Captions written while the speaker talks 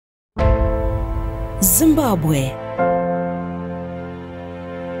Zimbabwe,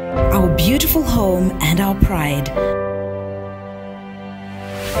 our beautiful home and our pride.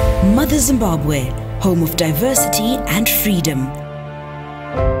 Mother Zimbabwe, home of diversity and freedom.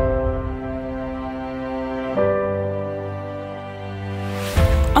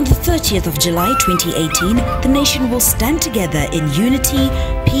 On the 30th of July 2018, the nation will stand together in unity,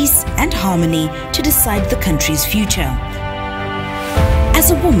 peace and harmony to decide the country's future. As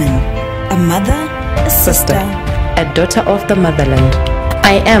a woman, a mother, a sister, a daughter of the motherland,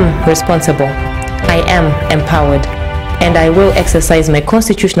 I am responsible, I am empowered, and I will exercise my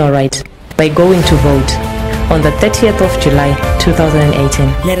constitutional right by going to vote on the 30th of July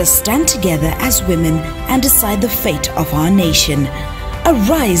 2018. Let us stand together as women and decide the fate of our nation.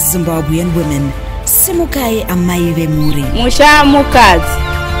 Arise, Zimbabwean women. Simukai amai vemuri. Musha mukadzi.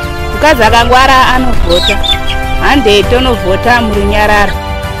 Mukadzi akangwara anovhota. Hande tonovhota murunyararo.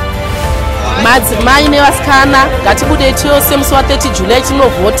 Madzimai nevasikana ngatibude chose musi wa 30 July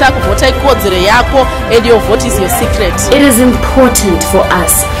tinovhota. Kuvhota ikodzero yako and your vote is your secret. It is important for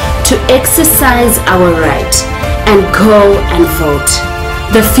us to exercise our right and go and vote.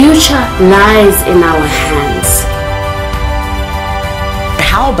 The future lies in our hands.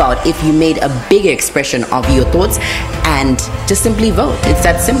 How about if you made a bigger expression of your thoughts and just simply vote? It's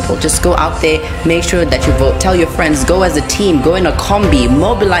that simple. Just go out there, make sure that you vote. Tell your friends, go as a team, go in a combi,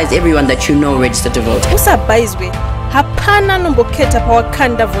 mobilize everyone that you know registered to vote.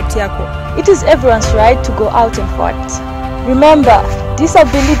 It is everyone's right to go out and vote. Remember,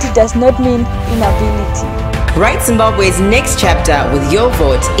 disability does not mean inability. Write Zimbabwe's next chapter with your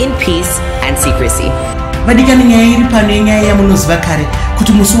vote in peace and secrecy. Vadikani nyaya pano inyaya yamunoziva kare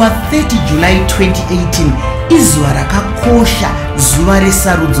kuti musi wa 30 July 2018 izuva rakakosha, zuva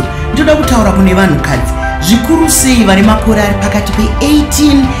resarudzo. Ndoda kutaura kune vanhukadzi zvikuru sei vari makore ari pakati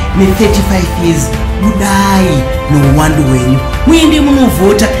pe18 ne35 years. Budai nouwandu hwenyu muende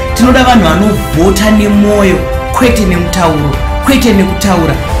munovhota. Tinoda vanhu vanovhota nemoyo, kwete nemutauro, kwete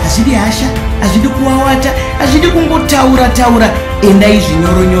nekutaura. Hazvidi hasha, hazvidi kuwawata, hazvidi kungotaura taura. Endai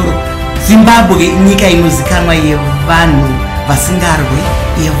zvinyoronyoro. Zimbabwe nyika inozikanwa yevanhu vasingarwe,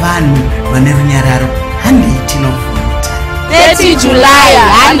 yevanhu vane runyararo. Hande tinovhota. 30 July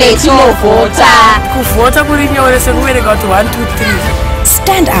hande tinovhota. Kuvhota kuri nyore sekuverenga kuti 1 2 3.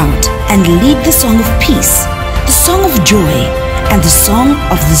 Stand out and lead the song of peace, the song of joy, and the song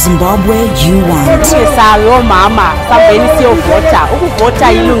of the Zimbabwe you want.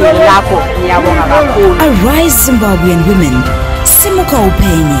 Arise, Zimbabwean women. Simuka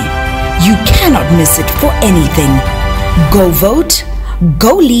upenye. You cannot miss it for anything. Go vote,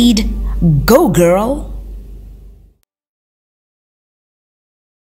 go lead, go girl.